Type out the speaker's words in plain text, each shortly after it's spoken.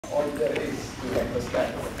all there is to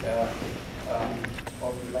electrostatic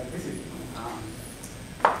of electricity.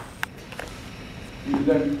 You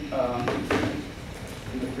learned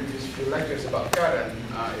in the previous few lectures about current.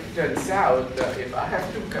 It turns out that if I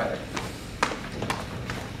have two currents,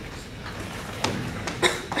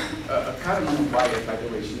 a current on a wire, by the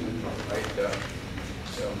way, is neutral, right?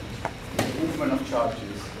 So the movement of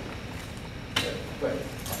charges, but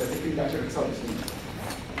the induction itself is neutral.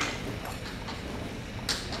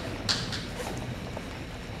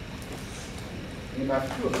 And if I have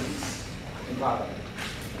two of these in parallel,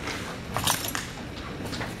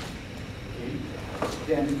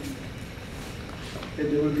 then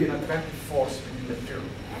there will be an attractive force between the two.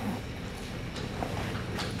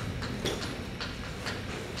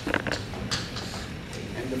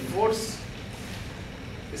 And the force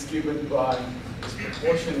is given by, is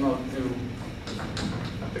proportional to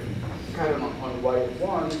the current on wire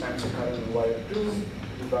 1 times the current on wire 2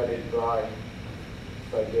 divided by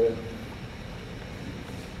the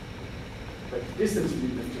distance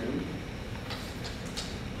between the two,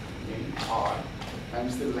 okay, R,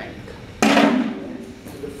 times the length.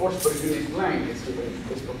 So the force per unit length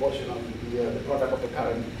is proportional to the product of the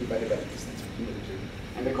current divided by the distance between the two.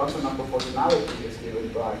 And the constant of proportionality is given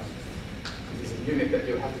by, this is a unit that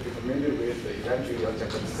you'll have to be familiar with eventually on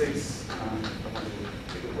chapter 6.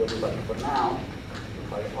 It will be like for now,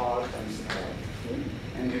 by R times L. Okay?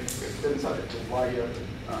 And if it turns out that the wire,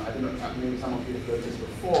 I don't know, maybe some of you have heard this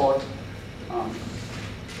before,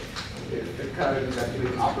 if the current is actually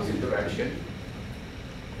in opposite direction,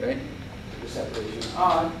 right, the separation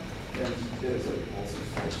R, then there is a repulsive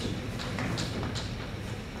force.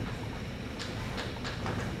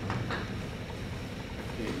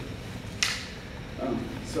 Okay.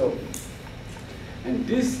 So, and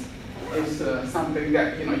this is something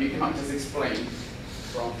that you cannot just explain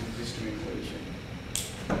from these two equations.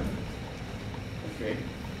 Okay.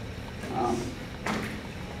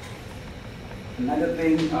 Another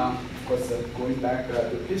thing, of course, going back to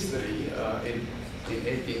history, in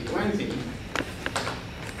 1820,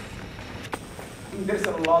 there's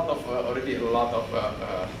already a lot of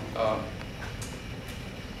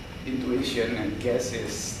intuition and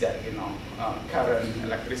guesses that current,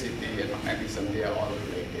 electricity, and magnetism, they are all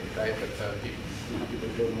related, right? But people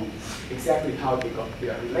don't know exactly how they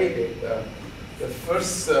are related. The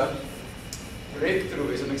first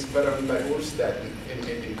breakthrough is an experiment by Purcell in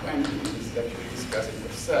 1820. This is actually discussed in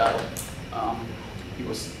Purcell. He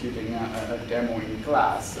was giving a demo in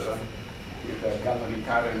class with a galvanic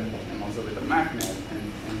current and also with a magnet.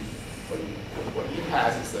 And what he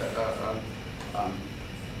has is he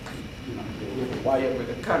has a wire with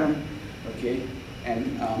a current, okay?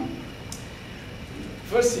 And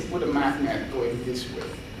first he put a magnet going this way,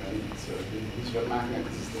 right? So this is your magnet,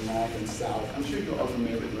 this is the north and south. I'm sure you're all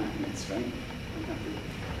familiar with magnets, right?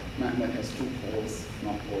 Magnet has two poles,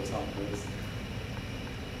 north poles, south poles.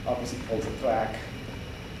 Opposite poles attract,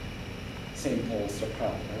 same poles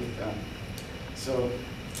repel, right? So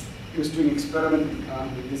he was doing experiment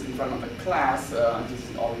with this in front of the class. This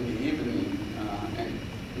is all in the evening, and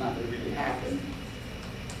nothing really happened.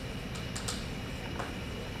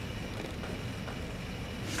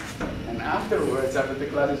 And afterwards, after the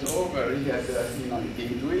class is over, he had the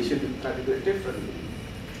intuition to try to do it differently.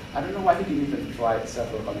 I don't know why he didn't even try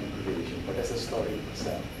several configurations, but that's a story in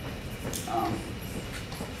itself.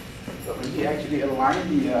 So when he actually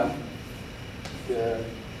aligned the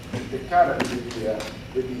current with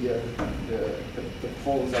the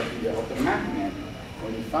poles of the magnet,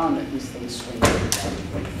 when he found that these things swing.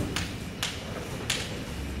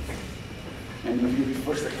 And if you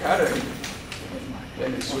reverse the current,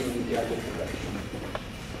 then it swings in the other direction.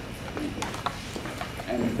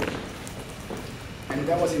 And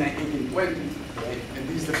that was in 1820, right? And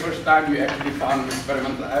this is the first time you actually found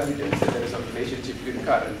experimental evidence that there is a relationship between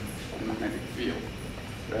current and magnetic field,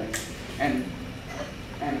 right? And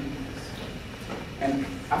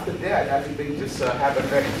after that, everything just happened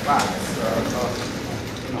very fast.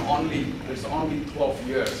 There's only 12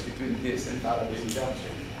 years between this and Faraday's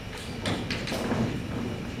induction.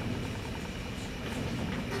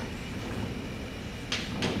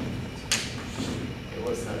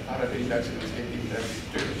 Faraday induction was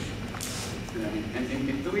 1832. And in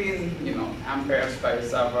between, Ampere's by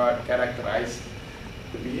Savard characterized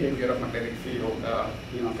the behavior of magnetic field,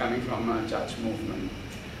 coming from charge movement.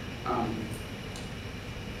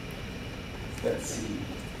 Let's see,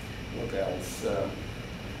 what else?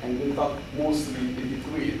 And we'll talk mostly in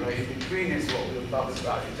between, right? In between is what we'll talk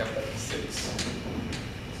about in chapter 6.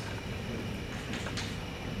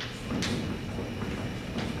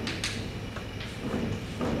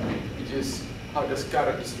 Which is how this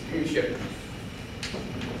current distribution.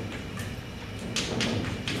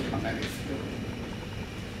 Magnetic field.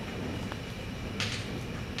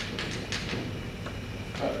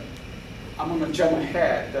 I'm going to jump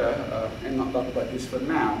ahead and not talk about this for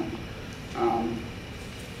now.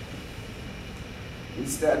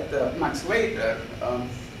 Instead, much later,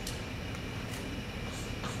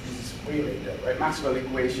 this is way later, right? Maxwell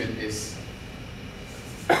equation is,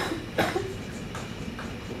 does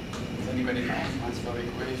anybody know Maxwell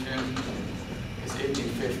equation? Is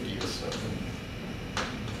 1850 or so.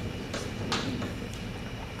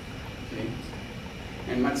 Okay.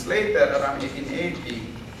 And much later, around 1880,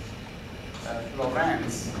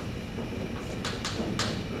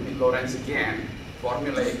 Lorentz again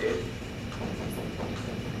formulated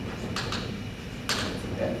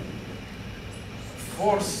that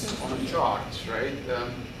force on a charge, right?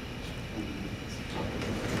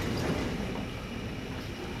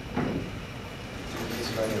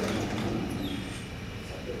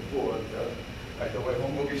 Right, the way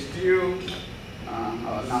homework is due.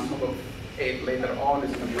 Announcement of 8 later on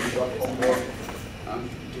is going to be short homework.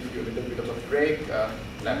 Give you a little bit of a break.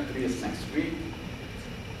 Lab 3 is next week.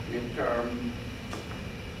 Midterm.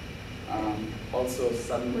 Also,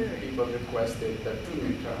 some people requested 2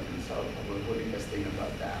 midterms, so we'll be testing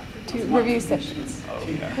about that. 2 review sessions. Oh,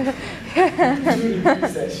 yeah. 2 review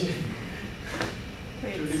sessions. 2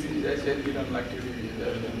 review sessions. You don't like 2 review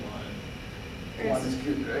sessions. One is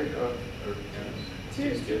good, right? Or 2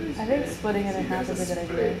 is good. I think splitting it in half is a good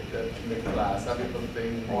idea. The class. Some people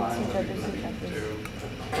think 1, some people think 2.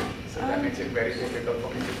 So that makes it very difficult for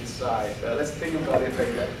me to decide. Let's think about it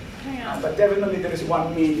like that. But definitely there is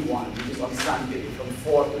one main one, which is on Sunday from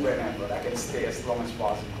 4 to whenever. I can stay as long as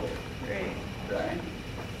possible. Great. Right?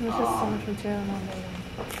 There's just so much material on there.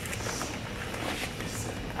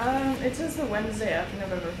 It says the Wednesday after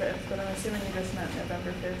November 5th, but I'm assuming you just meant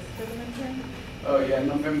November 5th for the midterm? Oh yeah,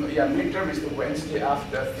 November. Yeah, midterm is the Wednesday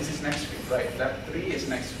after. This is next week, right? Lab 3 is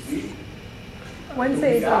next week.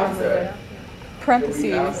 Wednesday is after.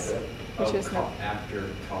 Parentheses, which is no. After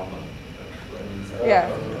comma. Yeah.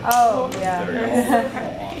 Oh, yeah.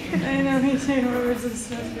 I know, he's saying words and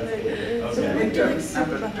stuff, but So midterm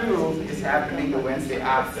number 2 is happening the Wednesday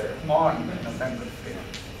after, on November 5th.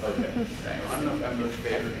 Okay. Okay, on November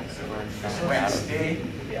 5th. Wednesday,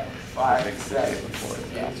 5, 7,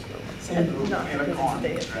 4, same room, right?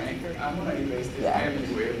 I'm going to erase this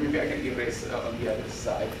anyway. Maybe I can erase on the other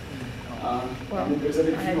side. And there's a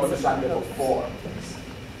review on the Sunday before.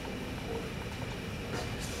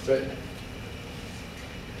 But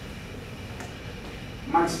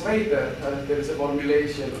months later, there is a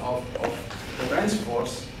formulation of Lorentz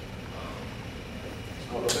force. It's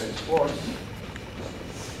called Lorentz force.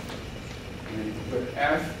 And with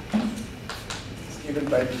F is given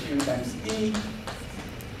by Q times E,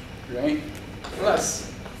 right?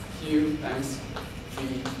 Plus Q times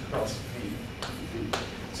V cross V.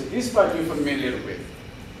 So this part you're familiar with,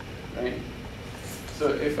 right? So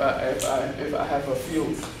if I have a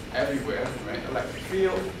field everywhere, right, electric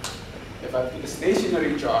field, if I put a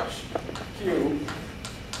stationary charge, Q,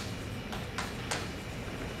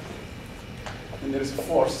 then there is a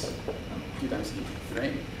force, Q times E,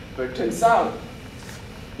 right? But it turns out,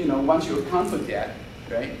 once you account for that,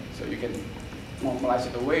 right, so you can normalize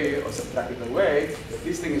it away or subtract it away, if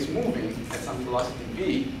this thing is moving at some velocity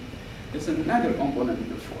V, there's another component of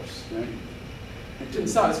the force, right? It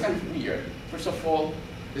turns out it's kind of weird. First of all,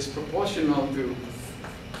 it's proportional V,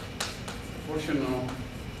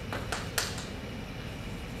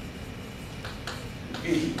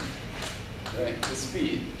 right, the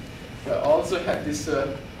speed. But also have this,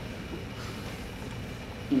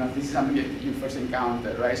 this is something that you first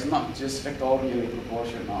encounter, right? It's not just vectorially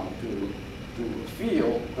proportional to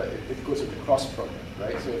field, but it goes with the cross product,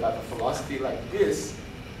 right? So if I have a velocity like this,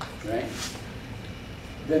 right,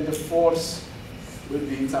 then the force will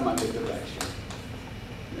be in some other direction,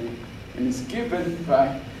 right? And it's given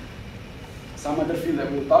by some other field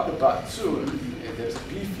that we'll talk about soon. There's a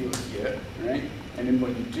B field here, right? And then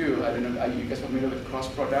what you do, I don't know, are you guys familiar with cross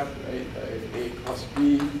product, right? If A cross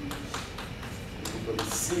B is equal to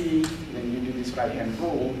C, then you do this right-hand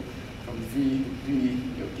rule from V to B,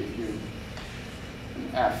 it'll give you an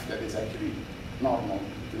F that is actually normal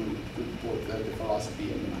to both the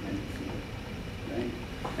velocity and the magnetic field, right?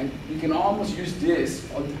 And you can almost use this,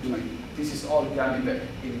 this is all done in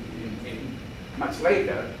much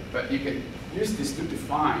later, but you can use this to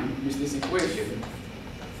use this equation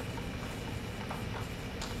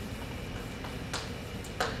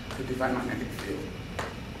to define magnetic field.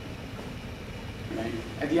 Right?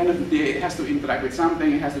 At the end of the day, it has to interact with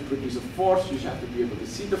something, it has to produce a force, you have to be able to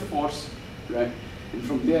see the force, right? And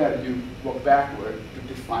from there, you work backward to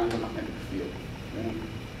define the magnetic field. Right?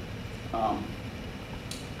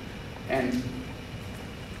 And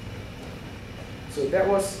so that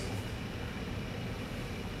was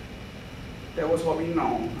what we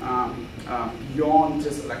know beyond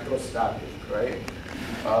just electrostatic, right?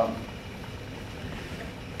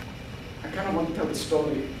 I kind of want to tell the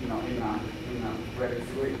story, in a very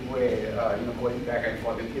fluid way, going back and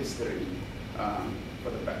forth in history for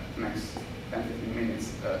the next 10-15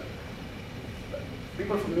 minutes.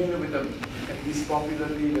 People familiar with at least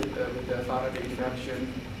popularly with the Faraday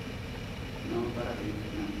induction? Faraday.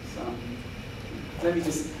 So let me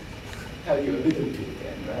just tell you a little bit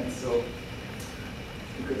then, right? So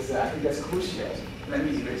because I think that's crucial. Let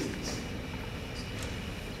me erase this.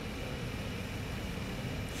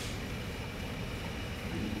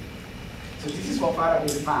 So this is what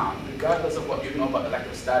Faraday found, regardless of what you know about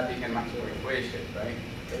electrostatic and Maxwell equation, right?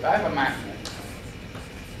 If I have a magnet,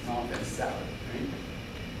 north and south, right?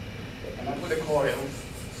 And I put a coil,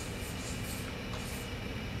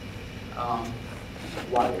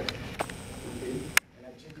 wire, okay? And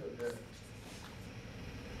I jiggle the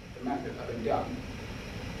magnet up and down,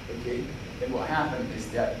 okay? Then what happens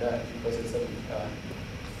is that because it's the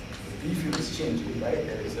B field is changing, right?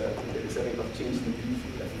 There is a rate of change in the B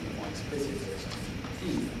field. I think it's more explicit, so it's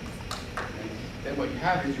T. Right? Then what you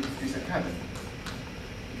have is you produce a current.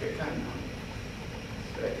 You get current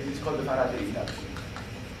now. Right? This is called the Faraday induction.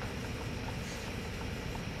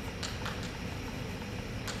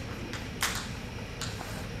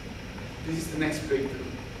 This is the next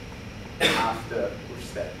breakthrough after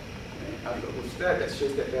Purcell. After Purcell, that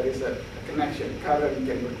shows that there is a connection. Current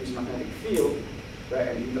can produce magnetic field, right,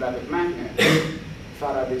 and interact with magnet.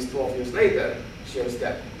 Faraday's 12 years later shows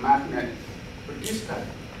that magnet produce current.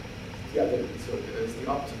 So it's the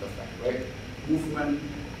opposite effect, right? Movement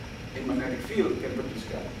in magnetic field can produce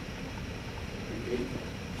current. Okay?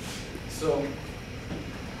 So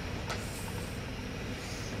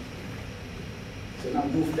now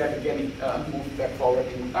move that again, move that forward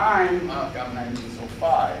in time, come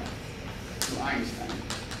 1905 to Einstein.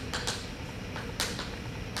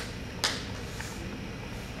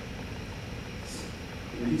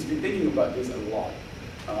 He's been thinking about this a lot,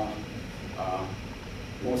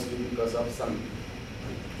 mostly because of some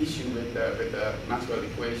issue with the Maxwell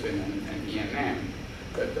equation and ENM.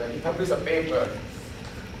 But he published a paper,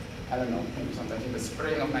 I don't know, maybe sometime in the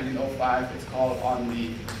spring of 1905. It's called On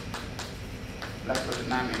the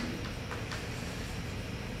Electrodynamic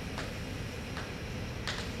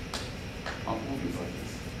of Moving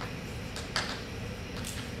Particles.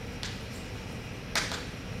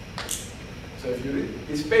 So if you read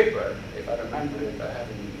this paper, if I remember it, I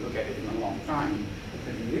haven't looked at it in a long time.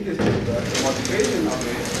 If you read this paper, the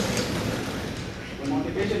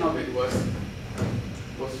motivation of it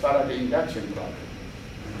was Faraday induction problem.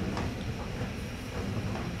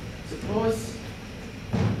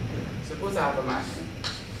 Suppose I have a magnet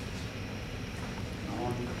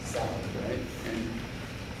on south, right?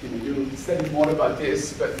 And you study more about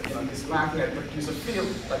this, but this magnet produces a field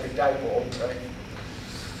like a dipole, right?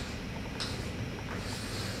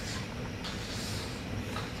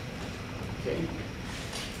 Okay,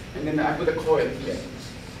 and then I put a coil here.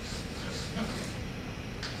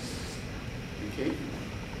 Okay,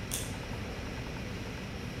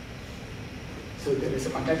 so there is a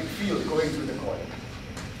magnetic field going through the coil.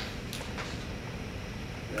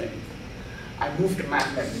 Right? I move the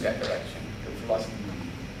magnet in that direction, the velocity.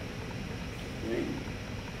 Right?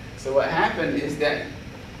 So what happened is that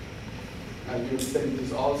you study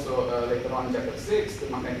this also later on in chapter 6. The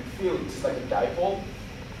magnetic field is like a dipole.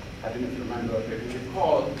 I don't know if you remember, or if you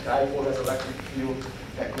recall, dipole has electric field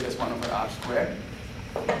that equals 1 over r squared,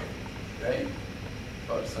 right?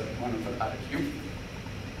 Or sorry, 1 over r cubed.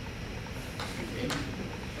 Okay.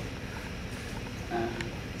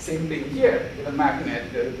 Same thing here. With a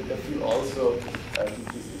magnet, the field also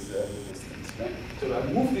increases the distance, right? So I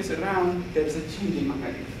move this around. There is a change in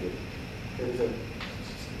magnetic field. There is a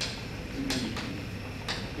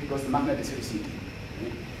because the magnet is receding.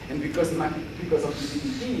 Right? And because of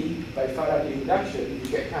dPdt, by Faraday induction, you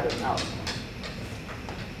get current out.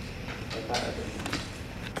 By Faraday.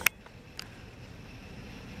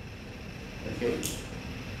 Okay.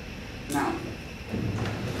 Now,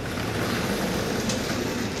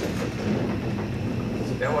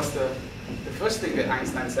 so that was the first thing that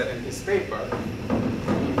Einstein said in his paper.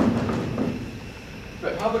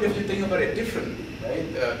 But how about if you think about it differently, right?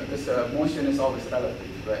 Because motion is always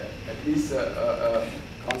relative, right? At least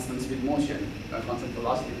constant speed motion, constant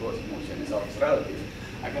velocity towards motion is always relative.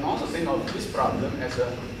 I can also think of this problem as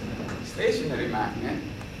a stationary magnet,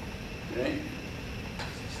 right?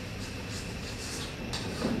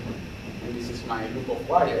 my loop of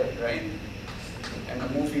wire, right? And a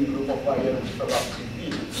moving loop of wire with velocity v,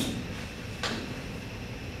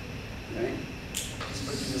 right? This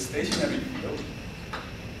produces a stationary field,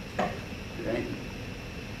 right?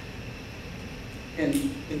 And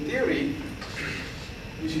in theory,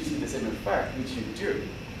 you should see the same effect, which you do,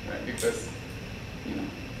 right? Because, you know,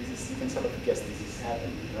 you can sort of guess this is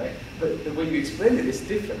happening, right? But the way you explain it is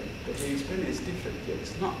different. The way you explain it is different here.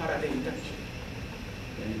 It's not Faraday induction.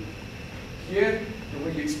 Okay? Here, the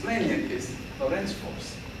way you explain it is Lorentz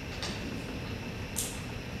force.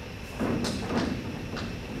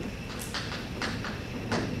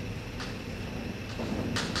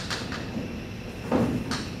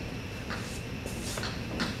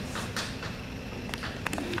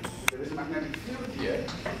 There is a magnetic field here,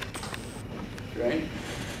 right?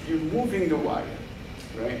 You're moving the wire,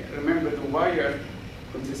 right? Remember, the wire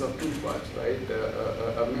consists of two parts, right?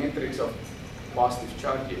 A matrix of positive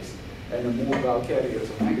charges and a mobile carriers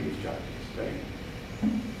of negative charges, right?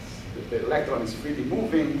 The electron is freely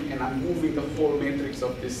moving, and I'm moving the whole matrix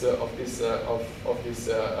of this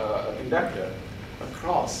conductor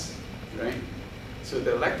across, right? So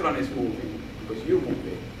the electron is moving because you move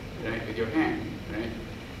it, right, with your hand, right?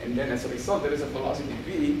 And then as a result, there is a velocity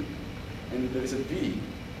v, and there is a v,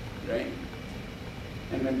 right?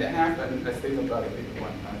 And when that happens, let's think about it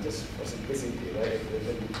just for simplicity, right? If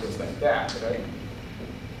it goes like that, right?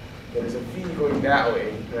 There is a v going that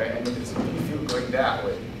way, right? And then there's a v field going that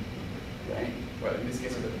way, right? Well, in this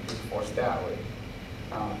case, it's a force that way.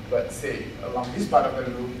 But say, along this part of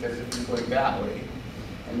the loop, there's a v going that way,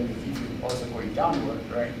 and then the v field also going downward,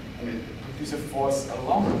 right? And it produces a force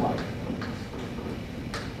along the line.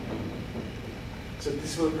 So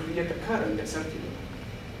this will create a current that's circular.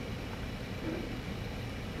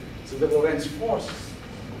 So the Lorentz force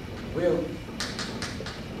will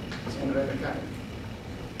generate a current.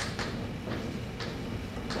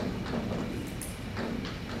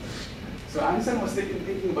 So Einstein was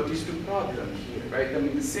thinking about these two problems here, right? I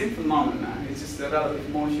mean, the same phenomena, it's just a relative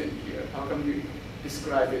motion here. How can we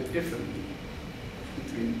describe it differently?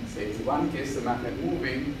 Between, say, in one case, the magnet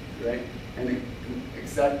moving, right? And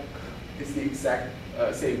it's the exact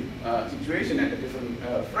same situation at a different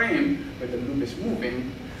frame, where the loop is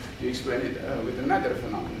moving. You explain it with another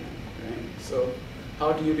phenomenon, right? So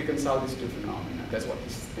how do you reconcile these two phenomena? That's what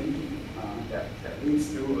he's thinking. That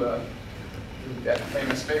leads to that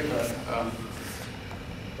famous paper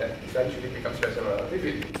that eventually becomes special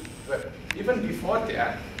relativity. But even before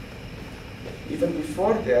that, where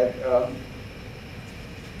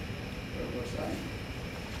was I?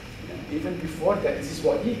 Yeah, even before that, this is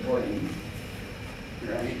what he claimed,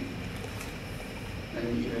 right? Let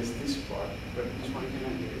me erase this part, but which one can I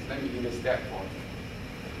erase? Let me erase that part.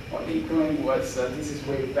 What he claimed was, this is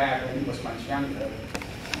way back when he was much younger,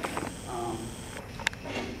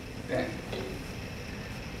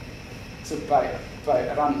 so by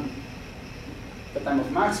around the time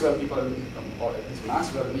of Maxwell, people, or at least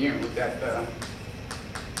Maxwell, knew that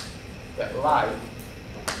that light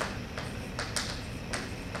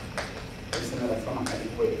is an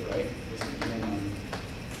electromagnetic wave, right? It's an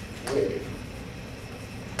wave,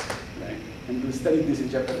 right? And we studied this in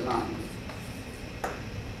chapter 9.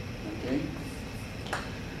 Okay,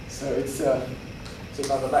 so it's so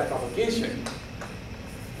about the light propagation,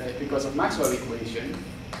 right? Because of Maxwell's equation,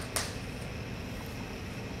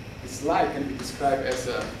 this light can be described as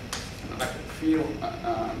an electric field.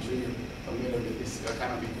 I'm sure you're familiar with this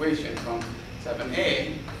kind of equation from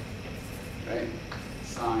 7a, right?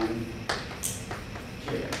 Sine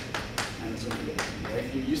k, and so on,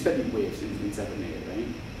 right? You study waves in 7a, right?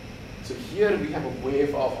 So here we have a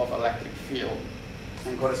wave of electric field,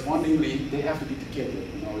 and correspondingly, they have to be together.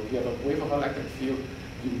 You know, if you have a wave of electric field,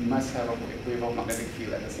 you must have a wave of magnetic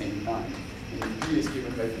field at the same time. And V is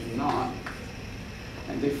given by V naught.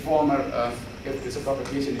 And they form if this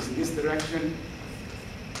propagation is in this direction,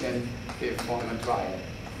 then they form a triad.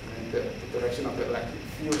 Right? The direction of the electric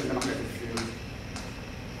field and the magnetic field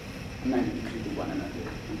 90 degrees to one another.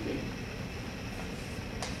 Okay.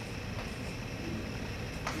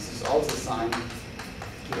 This is also sine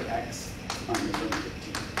kx minus omega t.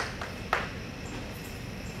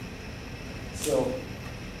 So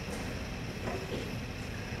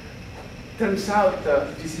turns out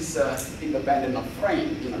this is independent of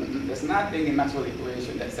frame. You know, there's nothing in Maxwell's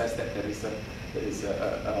equation that says that there is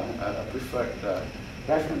a preferred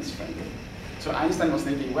reference frame. So Einstein was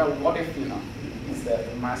thinking, well, what if, you know, he's the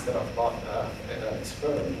master of thought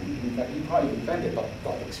experiment. In fact, he probably invented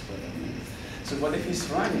thought experiment. So what if he's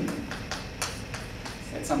running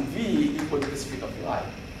at some v equal to the speed of light,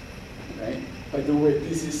 right? By the way,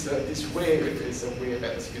 this wave is a wave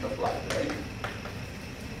at the speed of light, right?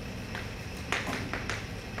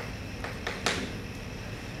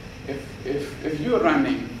 If you're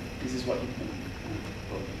running, this is what you can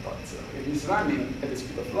so if he's running at the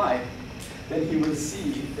speed of light, then he will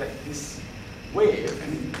see that this wave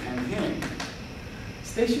and him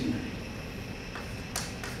stationary.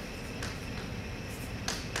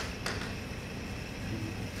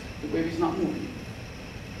 The wave is not moving.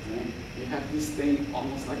 Right? You have this thing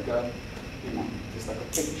almost like a, just like a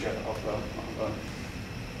picture of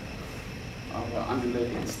an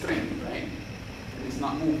undulating string, right? It's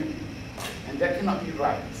not moving. And that cannot be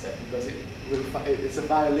right, because it's a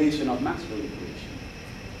violation of Maxwell's equation.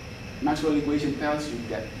 Maxwell's equation tells you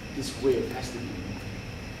that this wave has to be moving.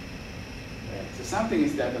 Right? So something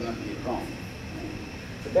is definitely wrong. Right?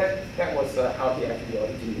 So that was how he actually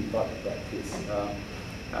originally thought about this.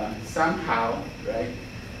 Somehow, right,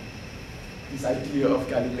 this idea of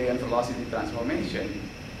Galilean velocity transformation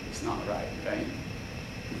is not right, right?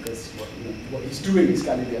 Because what he's doing is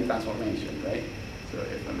Galilean transformation, right? So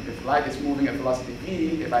if light is moving at velocity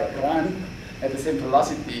v, if I run at the same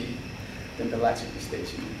velocity, then the light should be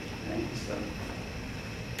stationary, right? So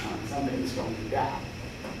something is going down.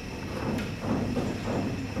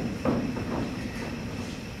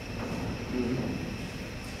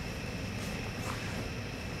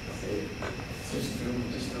 Just to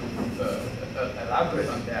elaborate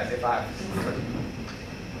on that, if I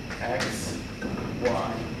have x,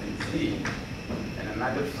 y, and z, and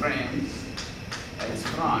another frame, x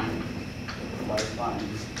prime, y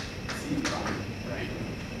prime, c prime, right?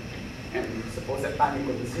 And suppose at time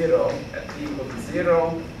equal to 0, at t equal to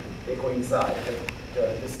 0, they coincide.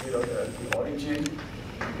 The 0, the origin,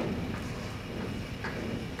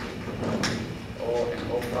 O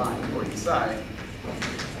and O prime coincide.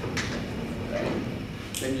 Right?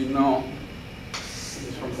 Then you know this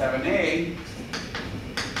is from 7a,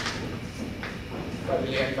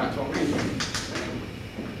 Galilean transformation.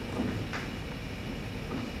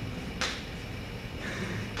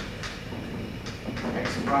 X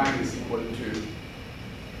prime is equal to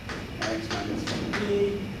x minus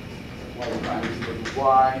b, y prime is equal to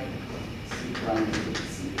y, c prime is equal to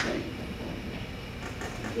c, right?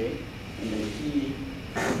 Okay? And then t,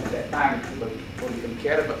 at that time, people don't even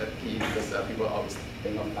care about the t because people always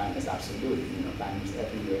think of time as absolute. Time is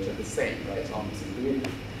everywhere the same, right? It's almost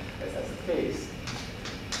intuitive as that's the case.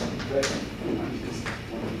 But you just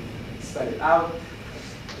spread it out.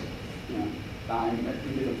 Time at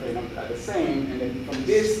two different frames are the same, and then from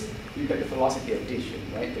this you get the velocity addition,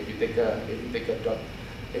 right? If you take a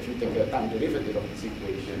time derivative of this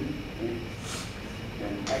equation, right?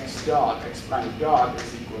 Then x prime dot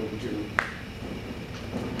is equal to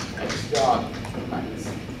x dot minus c.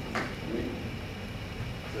 Right?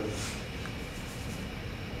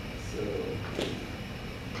 So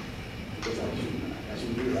because I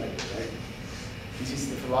should rewrite it, right? This is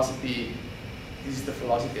the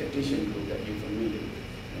velocity addition group that you're familiar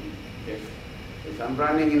with. If I'm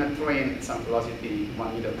running in a train at some velocity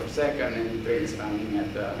 1 meter per second and the train is running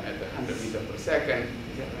at 100 meters per second,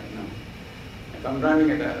 is that right now? If I'm running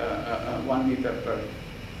at 1 kilometer per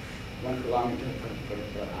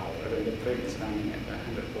hour, and the train is running at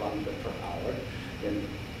 100 kilometers per hour, then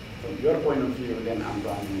from your point of view, then I'm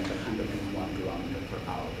running at 101 kilometers per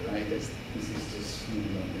hour, right? This is just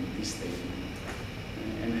this statement.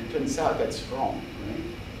 And it turns out that's wrong, right?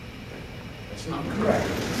 That's not correct.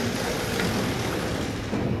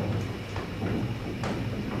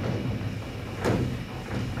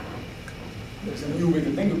 There's a new way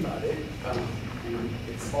to think about it. And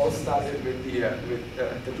it's all started with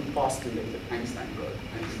the two postulates that Einstein wrote,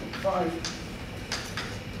 1905.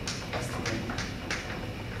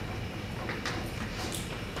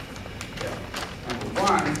 Number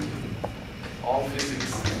one, all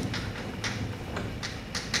physics.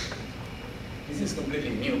 This is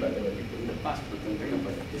completely new, by the way. People in the past people don't think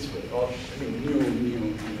about it this way. Or new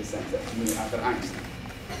in the sense that new after Einstein.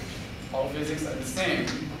 All physics are the same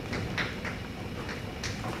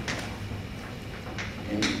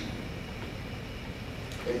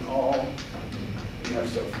in all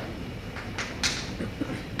inertial frames.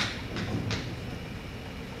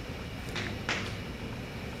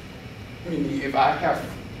 Meaning, if I have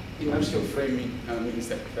inertial framing, means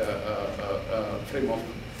that frame of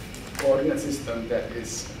coordinate system that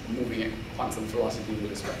is moving at constant velocity with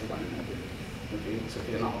respect to one another. Okay, so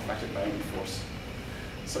they are not affected by any force.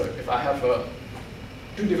 So if I have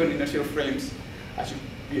two different inertial frames, I should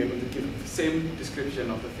be able to give the same description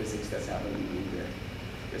of the physics that's happening in there.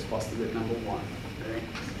 That's postulate number one, right?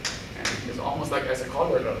 And it's almost like as a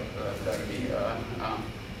corollary,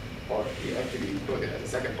 or he actually put it as a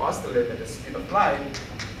second postulate that is applied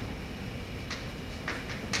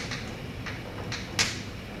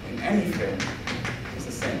in any frame is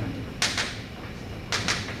the same.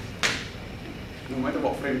 No matter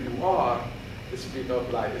what frame you are, the speed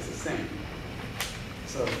of light is the same.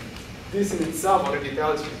 So this in itself already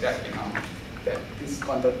tells you that that this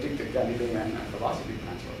contradicts the Galilean velocity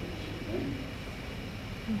transformation, right?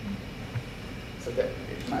 Mm-hmm. So that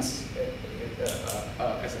it must,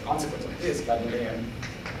 as a consequence of this, Galilean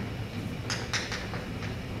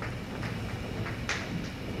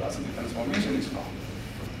velocity transformation is wrong.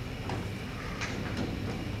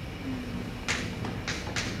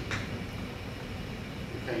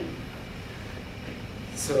 Okay.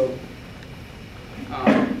 So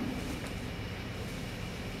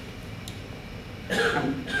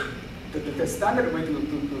the standard way to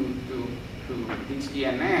reach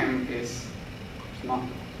ENM is not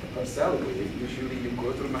the Purcell way. Usually you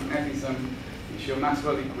go through magnetism, you show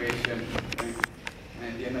Maxwell equation, right? And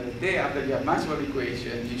at the end of the day, after you have Maxwell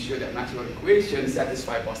equation, you show that Maxwell equation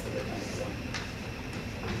satisfy postulate number one.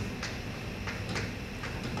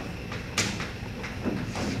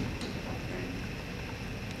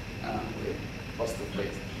 With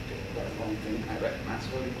postulate, that one thing, I read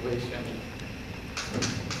Maxwell equation.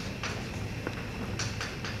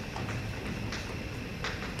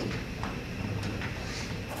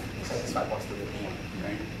 Satisfy postulate one,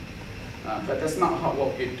 right? But that's not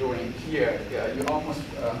what we're doing here. You almost,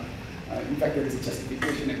 in fact, there is a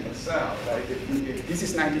justification in Purcell, right? If this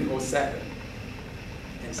is 1907,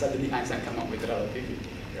 and suddenly Einstein come up with relativity,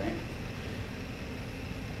 right?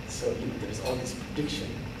 So there's all this prediction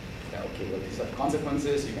that, okay, well, these are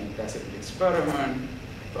consequences, you can test it with experiment,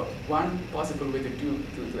 but one possible way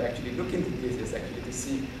to actually look into this is actually to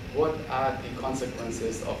see what are the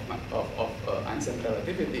consequences of Einstein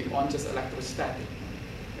relativity on just electrostatic,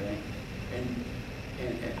 right?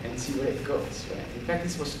 And see where it goes, right? In fact,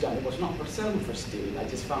 this was done. It was not Purcell who first did it. I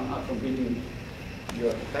just found out from reading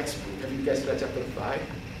your textbook. Have you guys read chapter 5?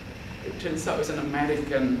 It turns out it's an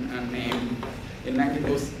American name in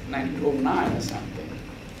 1909 or something.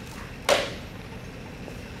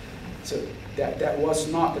 So that was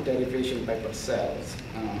not the derivation by Purcell.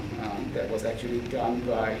 That was actually done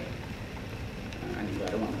by, I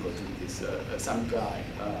don't want to go to this, some guy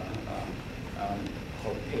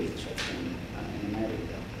called Page, I think, in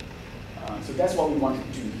America. So that's what we want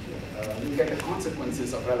to do here. Look at the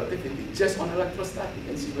consequences of relativity just on electrostatic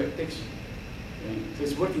and see where it takes you. Right? So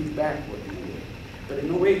it's working backward in a way. But in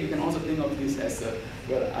a way, you can also think of this as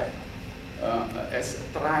as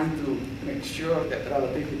trying to make sure that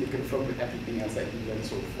relativity confirms with everything else that you've done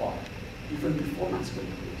so far, even before Maxwell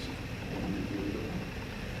equation.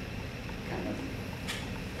 Kind of.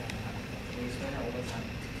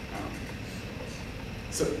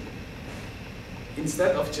 So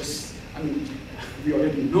instead of just, we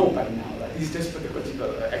already know by now, right? This is just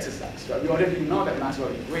pedagogical exercise, right? We already know that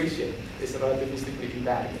Maxwell equation is relativistically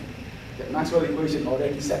invariant. That Maxwell equation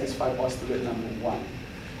already satisfies postulate number one.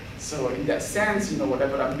 So in that sense,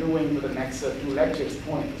 whatever I'm doing for the next 2 lectures is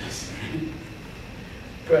pointless, right?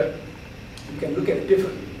 But you can look at it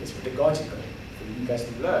differently. It's pedagogical for you guys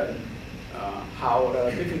to learn how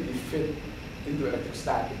relativity fit into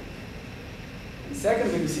electrostatic. The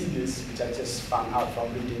second way to see this, which I just found out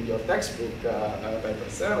from reading your textbook by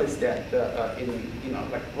Purcell, is that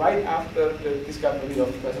like right after the discovery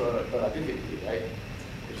of special relativity, right?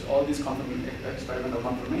 There's all this experimental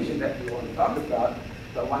confirmation that we want to talk about.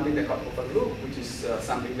 But one thing that got overlooked, which is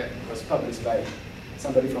something that was published by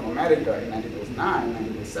somebody from America in 1909,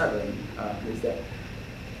 1907, is that,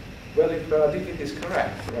 well, if relativity is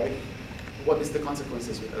correct, right, what is the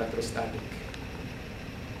consequences with electrostatic?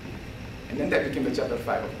 And then that became the chapter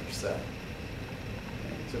 5 of Purcell.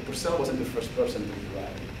 So Purcell wasn't the first person to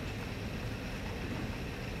derive it.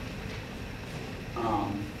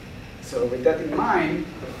 So with that in mind,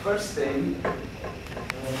 the first thing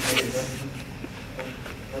is,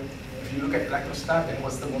 if you look at electrostatic,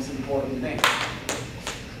 what's the most important thing?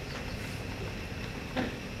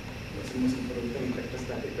 What's the most important thing in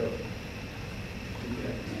electrostatic? The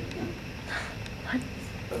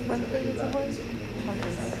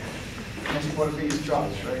most important thing is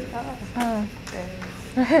charge, right?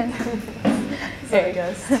 There it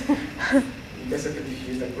goes. You guys are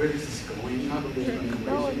confused, like, where is this going? How do we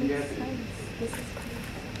equation yet?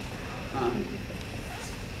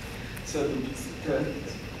 So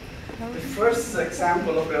the first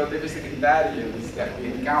example of relativistic invariance that we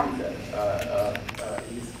encountered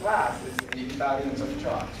in this class is the invariance of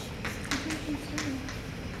charge.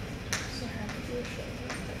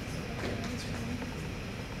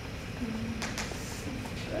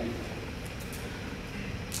 right?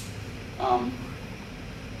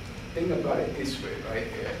 Think about it this way, right?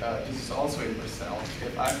 This is also in Purcell.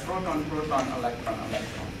 If I have proton, proton, electron,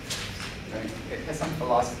 electron, right? It has some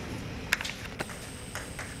velocity,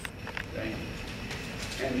 right?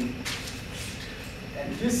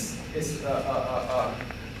 And this is the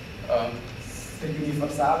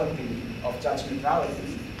universality of charge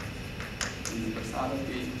neutrality.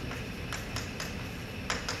 Universality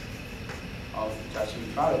of charge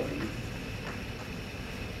neutrality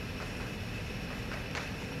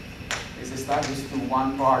is established to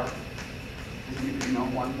one part,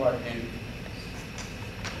 one part in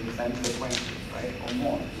 10 to the 20, right, or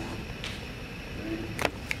more. Right?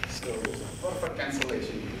 So there's a perfect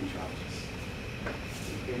cancellation between charges.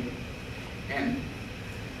 Okay,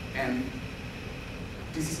 and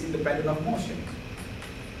this is independent of motion.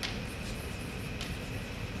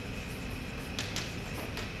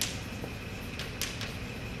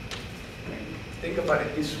 Right? Think about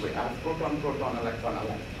it this way: I have proton, proton, electron,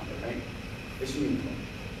 electron. Right? It's neutron.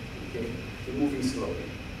 Okay, they're moving slowly.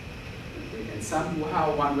 Okay, and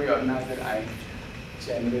somehow, one way or another, I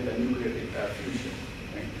generate a nuclear fusion.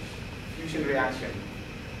 Right? Fusion reaction,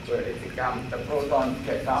 where it becomes the proton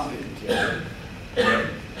get bound together,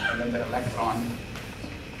 and then the electron.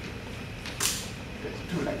 There's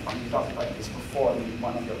two electrons. We talked about this before in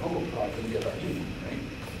one of the Hubble plots when we have a helium, right?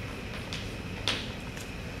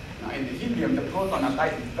 Now in the helium, the proton are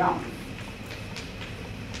tightly bound.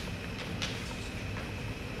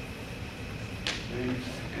 And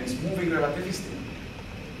it's moving relativistically.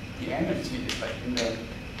 The energy is like in the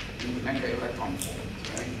anti-electron form,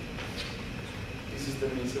 right? This is the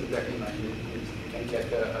reason that you can get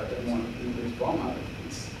the thermonuclear bomb out of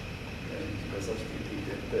this, right? Because of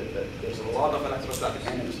there's a lot of electrostatic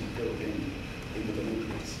energy built into the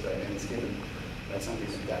nucleus, right? And it's given by something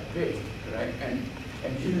that big, right?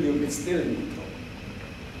 And helium is still neutral,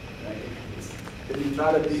 right? The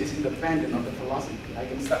neutrality is independent of the velocity. I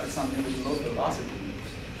can start with something with low velocity,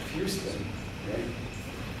 fuse them, right?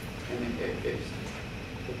 And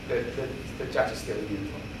the charge is still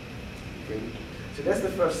neutral. Okay? So that's the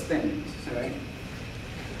first thing, right?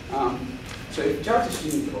 So if charge is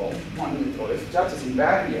neutral, non-neutral, if charge is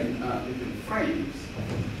invariant between frames,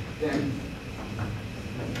 then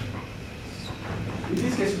in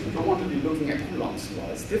this case we don't want to be looking at Coulomb's law.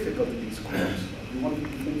 It's difficult to use Coulomb's law. We want to be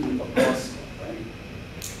thinking of Gauss law. Right?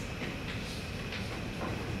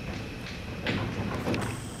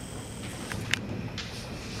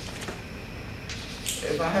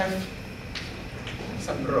 If I have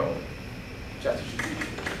some rho, charge distribution,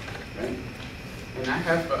 right? And I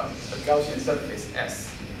have a Gaussian surface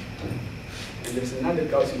S, and there's another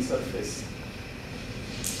Gaussian surface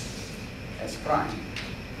S prime,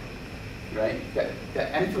 right? That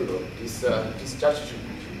envelope is this charge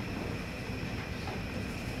distribution.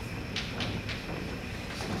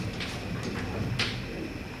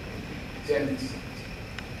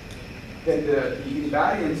 Then the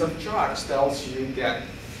invariance of charge tells you that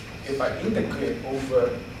if I integrate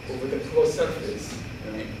over the closed surface,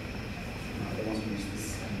 right? I don't want to use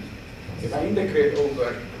this. If I integrate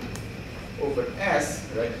over S,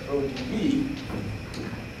 right, rho dV,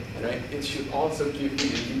 right, it should also give me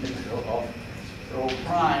an integral of rho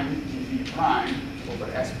prime dV prime over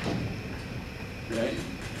S prime, right?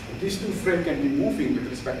 These two frames can be moving with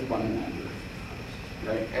respect to one another.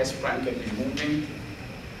 Right? S prime can be moving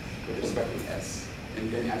with respect to S,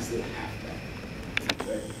 and then I still have that.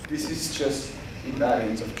 Right? This is just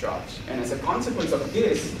invariance of charge. And as a consequence of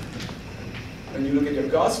this, when you look at your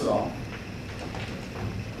Gauss law,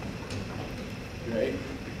 right,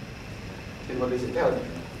 then what does it tell you?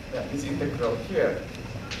 That this integral here,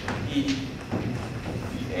 EA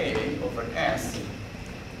over S,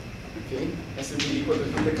 okay, has to be equal to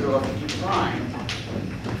the integral of E prime,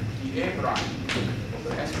 EA prime,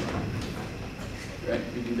 over S prime, right,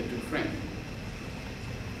 within the two frames.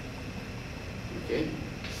 Okay?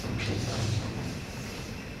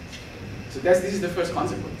 So this is the first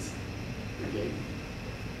consequence. Okay?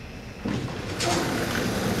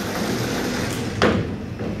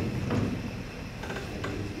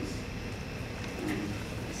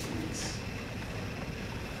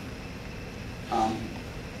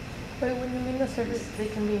 But when you mean the surface, they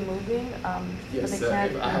can be moving, yes, but they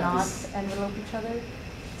can't not this envelope each other?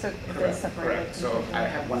 So if they correct, separate. correct. So I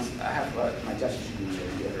have my charge distribution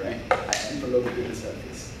here, right? I envelope it with the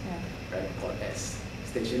surface, Yeah. right, called S.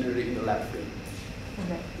 Stationary in the lab frame.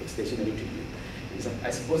 Okay. It's stationary to you. I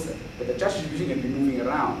suppose that the charge distribution can be moving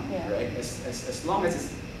around, Yeah. right? As long as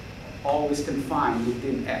it's always confined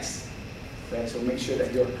within S, right? So make sure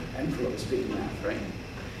that your envelope is big enough, right?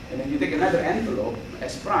 And then you take another envelope,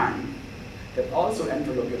 S prime, that also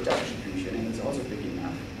envelope your charge distribution, and it's also big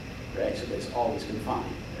enough, right? So that's always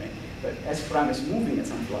confined, right? But S prime is moving at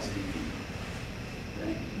some velocity v,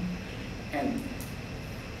 right? And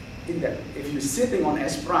in that, if you're sitting on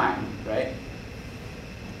S prime, right?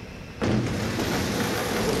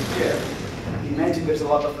 Over here, imagine there's a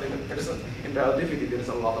lot of, in relativity, there's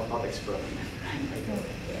a lot of hot experiment, right?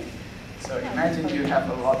 So imagine you have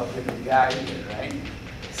a lot of little guy here, right?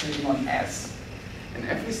 Sitting on S. And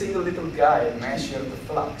every single little guy measure the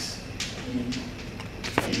flux,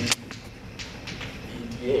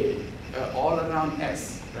 ETA, all around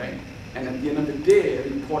S, right? And at the end of the day,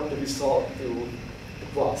 report the result to the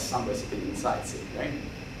boss, somebody sitting inside, say, right?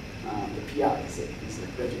 The PI, say, is a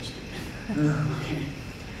graduate student. Okay.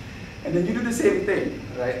 And then you do the same thing,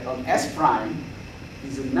 right? On S prime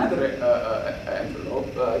is another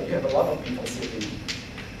envelope. You have a lot of people sitting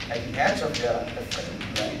at the edge of the frame,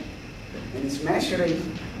 right? And it's measuring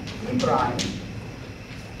E prime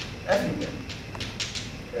everywhere,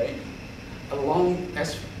 right? Along the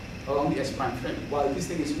S prime frame, while this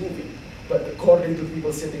thing is moving. But according to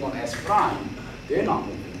people sitting on S prime, they're not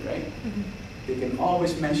moving, right? Mm-hmm. They can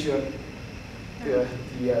always measure the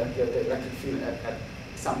electric field at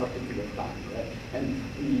some particular time, right? And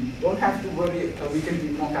we don't have to worry, we can be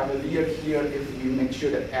more cavalier here if we make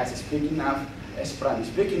sure that S is big enough, S prime is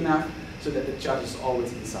big enough, so that the charge is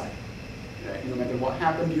always inside. Right? No matter what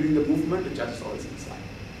happened during the movement, the charge is always inside.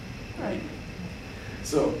 Right?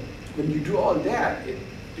 So when you do all that,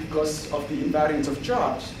 because of the invariance of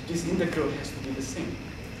charge, this integral has to be the same.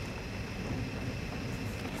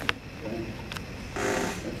 Right?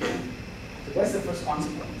 Okay. So that's the first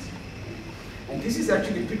consequence. And this is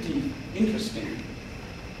actually pretty interesting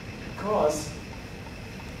because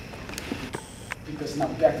now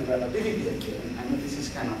back to relativity again. I know this is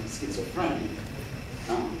kind of schizophrenic.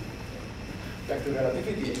 Back to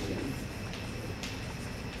relativity again.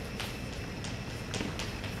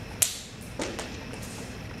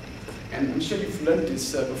 And I'm sure you've learned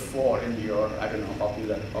this before in your, I don't know,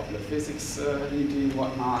 popular physics reading,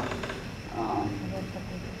 whatnot.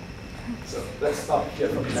 So let's stop here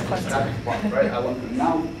from the electrostatic part, right? I want to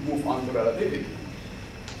now move on to relativity.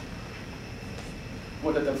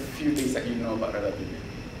 What are the few things that you know about relativity?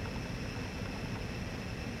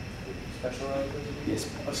 Special relativity? Yes,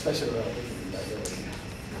 special relativity.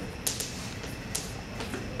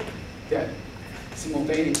 That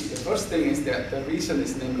simultaneity. The first thing is that the reason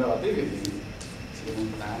is named relativity.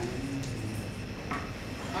 Simultaneity.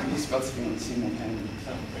 How do you spell simultaneity?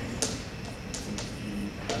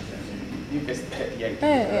 You guessed that, yeah.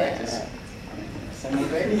 Right?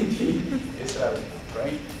 Simultaneity is relative,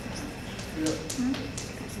 right?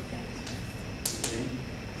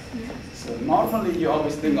 So normally you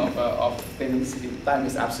always think of things, if time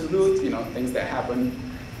is absolute, things that happen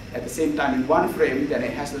at the same time in one frame, then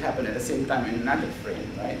it has to happen at the same time in another frame,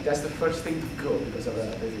 right? That's the first thing to go because of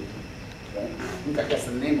relativity, right? In fact, that's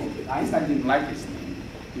the name of it. Einstein didn't like his name.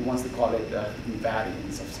 He wants to call it the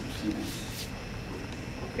invariance of some field.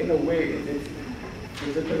 In a way,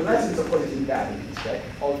 the lessons of what is invariance, right?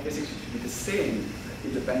 All physics should be the same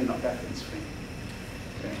independent of reference frame.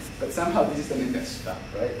 Okay? But somehow this is the thing that's stuck,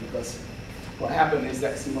 right? Because what happened is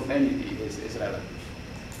that simultaneity is relative.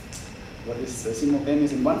 What is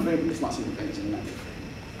simultaneous in one frame is not simultaneous in another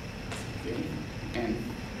frame. Okay?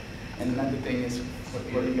 And another thing is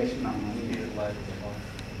what you mentioned now.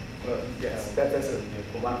 Yes, that's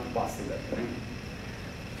one postulate, right?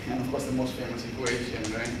 And of course the most famous equation,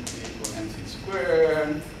 right? E equals mc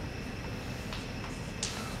squared.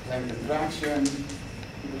 Length interaction.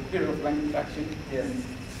 You hear of length interaction? Yes.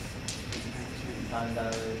 Time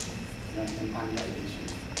dilation. And time dilation.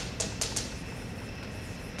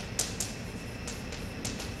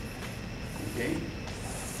 Okay.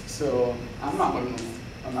 So I'm not going to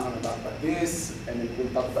talk about this, and we'll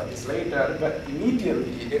talk about this later. But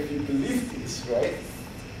immediately, if you believe this, right?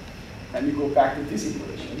 And you go back to this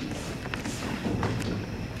equation,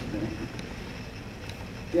 okay,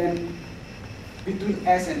 then between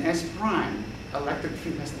S and S prime, electric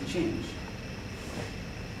field has to change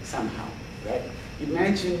somehow, right?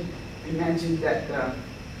 Imagine that. Let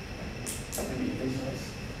me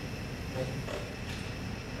visualize.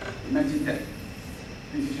 Imagine that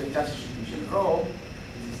this is your charge distribution rho.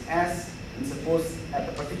 This is S, and suppose at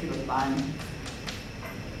a particular time,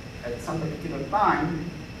 at some particular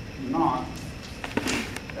time, not,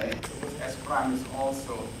 right? Suppose S prime is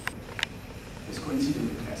also coincident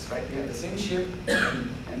with S, right? They have the same shape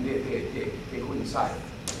and they coincide.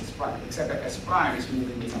 S prime, except that S prime is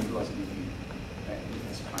moving with some velocity v, right?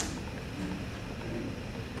 With S prime.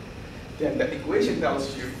 then the equation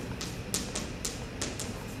tells you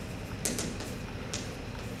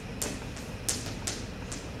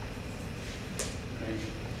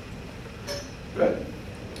but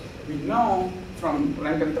we know from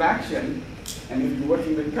length contraction, and if you're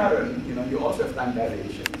working with current, you also have time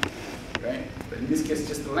dilation, right? But in this case,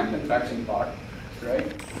 just the length contraction part,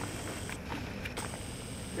 right?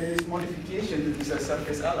 There is modification to this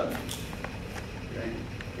surface element, right?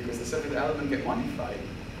 Because the surface element get modified.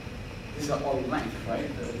 These are all length, right?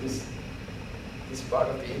 This part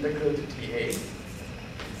of the integral to dA,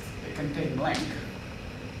 they contain length.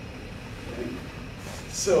 Right?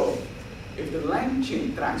 So if the length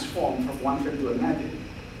change transform from one frame to another,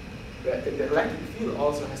 the electric field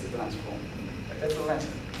also has to transform. That's the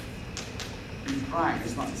lesson. B prime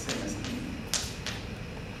is not the same as E.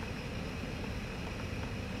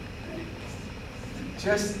 Okay.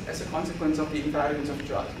 Just as a consequence of the invariance of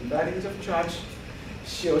charge. Invariance of charge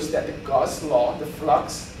shows that the Gauss law, the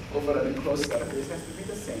flux over an enclosed surface, has to be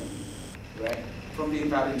the same, right? From the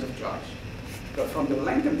invariance of charge. But from the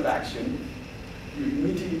length interaction, you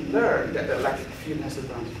immediately learn that the electric field has to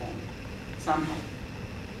transform somehow.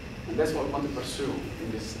 And that's what we want to pursue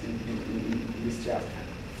in this chapter.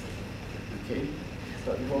 Okay?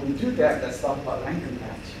 So before we do that, let's talk about length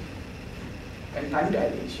interaction and time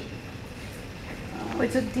dilation.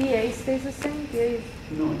 Wait, so dA stays the same? dA is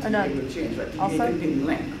no, dA will change, right? dA also? contains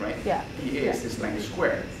length, right? Yeah. dA is this length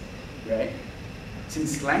squared, right?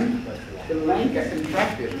 Since the length gets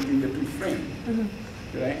contracted within the two frames,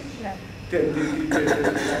 right? Yeah. The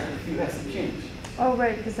electric field has to change. Oh,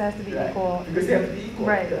 right, because it has to be Right. equal. Because they have to be equal.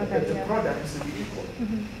 Right, The, okay, the yeah. product has to be equal.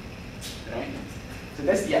 Right? So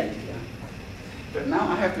that's the idea. But now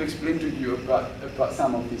I have to explain to you about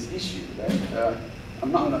some of these issues, right?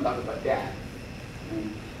 I'm not going to talk about that.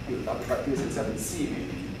 We'll talk about this in 7C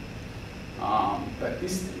maybe. But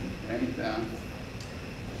this thing, right?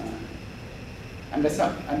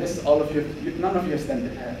 Unless all of you, none of you has done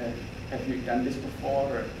it. Have you done this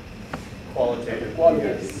before? Or Qualitative.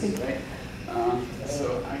 Qualitative, right?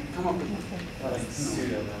 So I come up with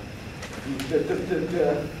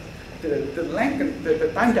the length,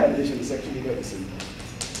 the time dilation is actually very simple.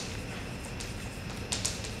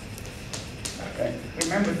 Okay.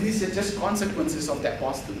 Remember, these are just consequences of that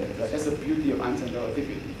postulate. Right? That's the beauty of Einstein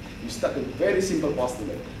relativity. You start with a very simple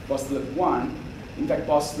postulate. Postulate 1, in fact,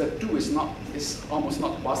 postulate 2 is almost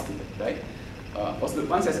not a postulate, right? Postulate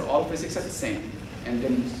 1 says all physics are the same, and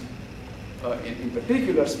then in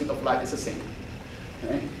particular, speed of light is the same,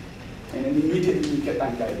 right? And then immediately you get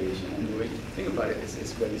time dilation. And the way you think about it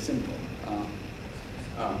is very simple.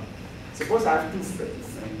 Suppose I have two frames,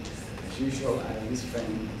 right? As usual, I have this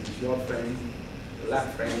frame, this is your frame, the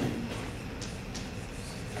left frame.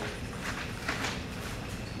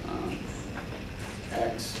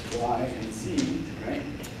 X, Y, and Z, right?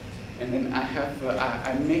 And then I have,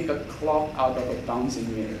 I make a clock out of a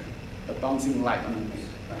bouncing mirror, a bouncing light on a mirror.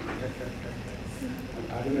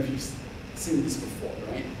 I don't know if you've seen this before,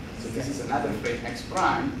 right? So this is another frame, X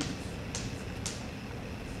prime.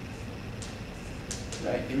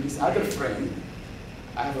 Right? In this other frame,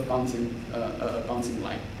 I have a bouncing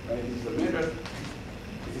light. Right? This is a mirror.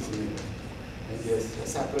 This is a mirror. And they're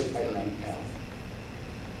separated by length L.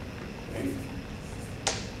 Right?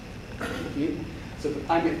 Okay. So the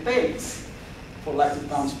time it takes for light to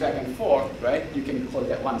bounce back and forth, right? You can call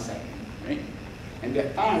that 1 second, right? And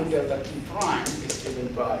that time delta T prime is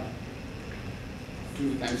given by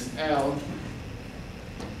 2 times L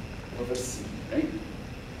over C, right?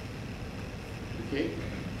 Okay?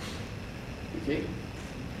 Okay?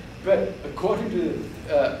 But according to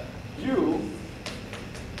you,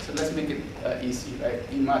 so let's make it easy, right?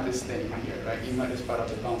 Emad is staying here, right? Emad is part of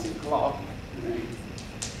the bouncing clock, right?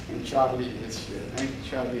 And Charlie is here, right?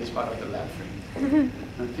 Charlie is part of the left frame.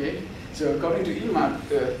 Okay? So according to Emad,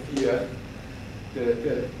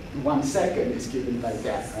 the 1 second is given by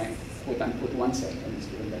that, right? Quote unquote 1 second is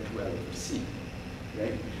given by 12 over C,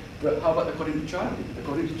 right? But how about according to Charlie?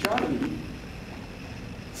 According to Charlie,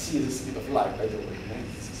 C is the speed of light, by the way, right?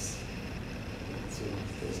 So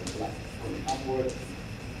there's a light going upward,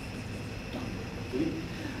 downward, okay?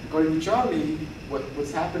 According to Charlie,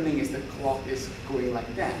 what's happening is the clock is going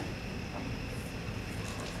like that.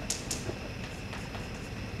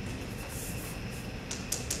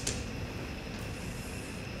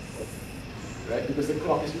 Right? Because the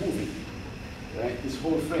clock is moving. Right? This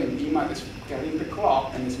whole frame, Emad is carrying the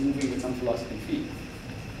clock and is moving with some velocity v.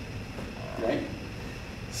 Right?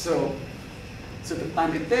 So the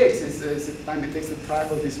time it takes is the time it takes to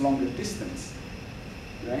travel this longer distance.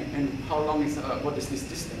 Right? And how long is what is this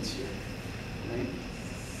distance here? Right?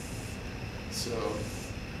 So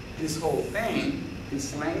this whole thing,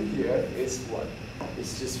 this length here is what?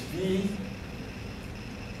 It's just V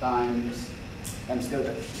times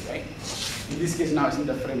delta T, right? In this case now it's in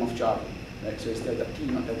the frame of Charlie, right? So it's delta T,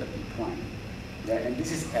 not delta T prime, right? And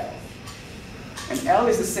this is L. And L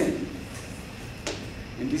is the same.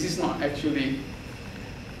 And this is not actually,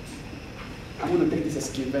 I'm going to take this as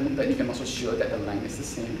given, but you can also show that the length is the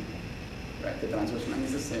same, right? The transverse length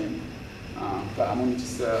is the same. But I'm going to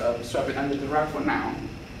just swap it under the right for now,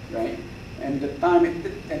 right? And the time,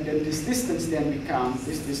 and then this distance then becomes,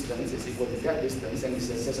 this distance is equal to that distance, and this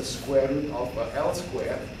is just a square root of L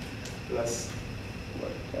squared plus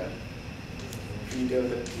what? V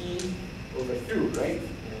delta T over 2, right?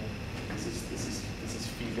 This is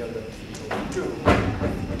V delta T over 2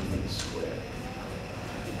 squared.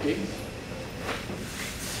 Okay.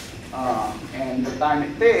 And the time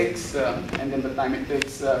it takes,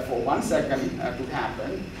 for 1 second to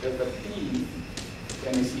happen, delta T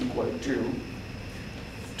then is equal to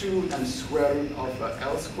 2 times square root of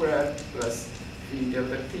L squared plus V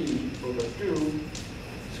delta T over 2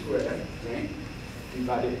 squared, right,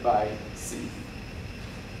 divided by C.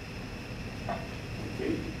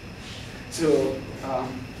 Okay. So,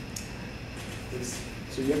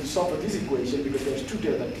 so you have to solve for this equation because there's 2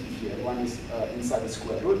 delta T here. One is inside the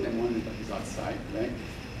square root and one is outside, right?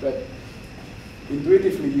 But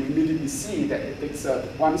intuitively, you immediately see that it takes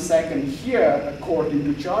 1 second here, according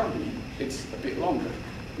to Charlie, it's a bit longer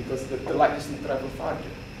because the light doesn't travel farther,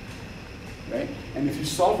 right? And if you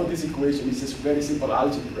solve for this equation, it's just very simple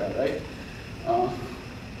algebra, right?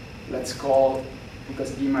 Let's call,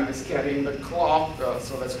 because EMAT is carrying the clock,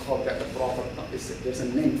 so let's call that the proper time. There's a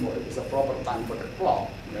name for it. It's a proper time for the clock,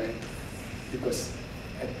 right? Because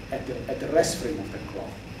at the rest frame of the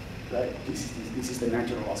clock, right? This is the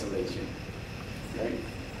natural oscillation, right?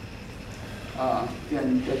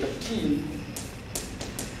 Then delta T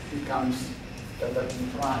becomes delta T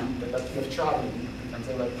prime, delta T of Charlie becomes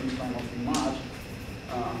delta T prime of EMAT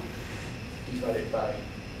divided by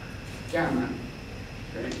gamma,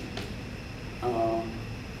 right?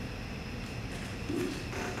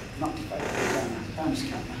 Not divided by gamma, times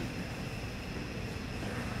gamma.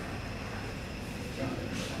 That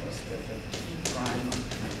was delta T prime of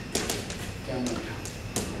gamma.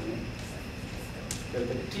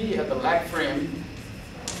 Delta T at the lag frame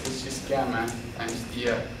is just gamma times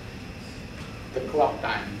the clock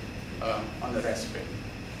time on the rest frame,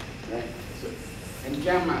 right? So, and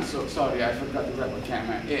gamma, so sorry, I forgot to write what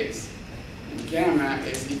gamma is. And gamma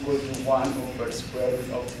is equal to 1 over square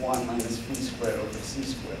root of 1 minus V squared over C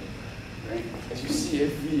squared, right? As you see,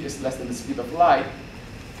 if V is less than the speed of light,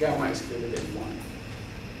 gamma is greater than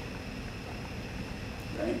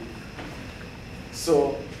 1, right?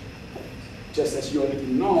 So, just as you already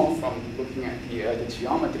know from looking at the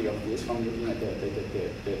geometry of this, from looking at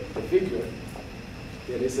the figure,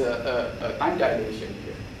 there is a time dilation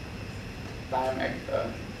here. Time,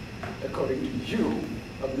 according to you,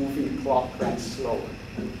 a moving clock runs slower.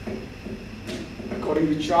 According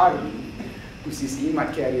to Charlie, who sees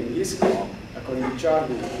EMAT carrying his clock, according to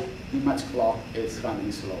Charlie, EMAT's clock is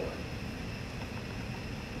running slower.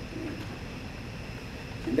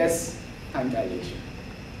 And that's time dilation.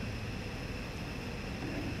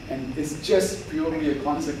 And it's just purely a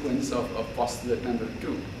consequence of postulate number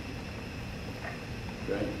 2.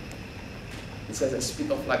 Right? It says the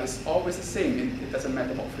speed of light is always the same. It doesn't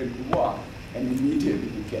matter what frame you are, and immediately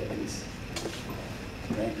you get this.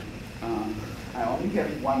 Right? I only get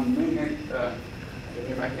 1 minute.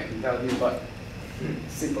 If I can tell you about a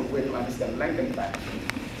simple way to understand Langdon fraction.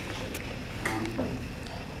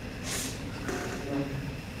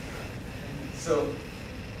 So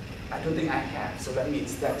I don't think I have. So that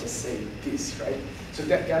means that just say this, right? So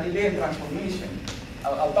that Galilean transformation.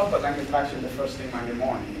 I'll talk about Langdon fraction the first thing Monday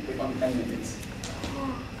morning. It takes only 10 minutes.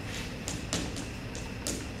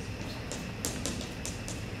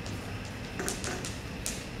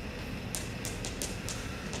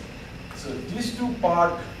 So these two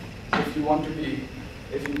parts, if you want to be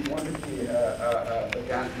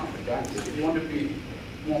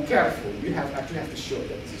more careful, you actually have to show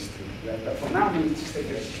that this is true. Right? But for now, we just take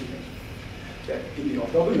it as true. That in the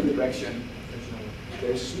orthogonal direction,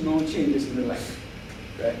 there's no changes in the length.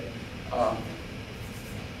 Right?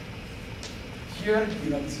 Here,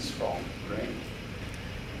 this is wrong, right?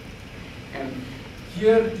 And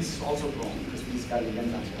here, this is also wrong because this is Galilean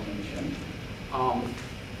transformation.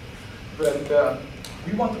 But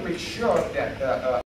we want to make sure that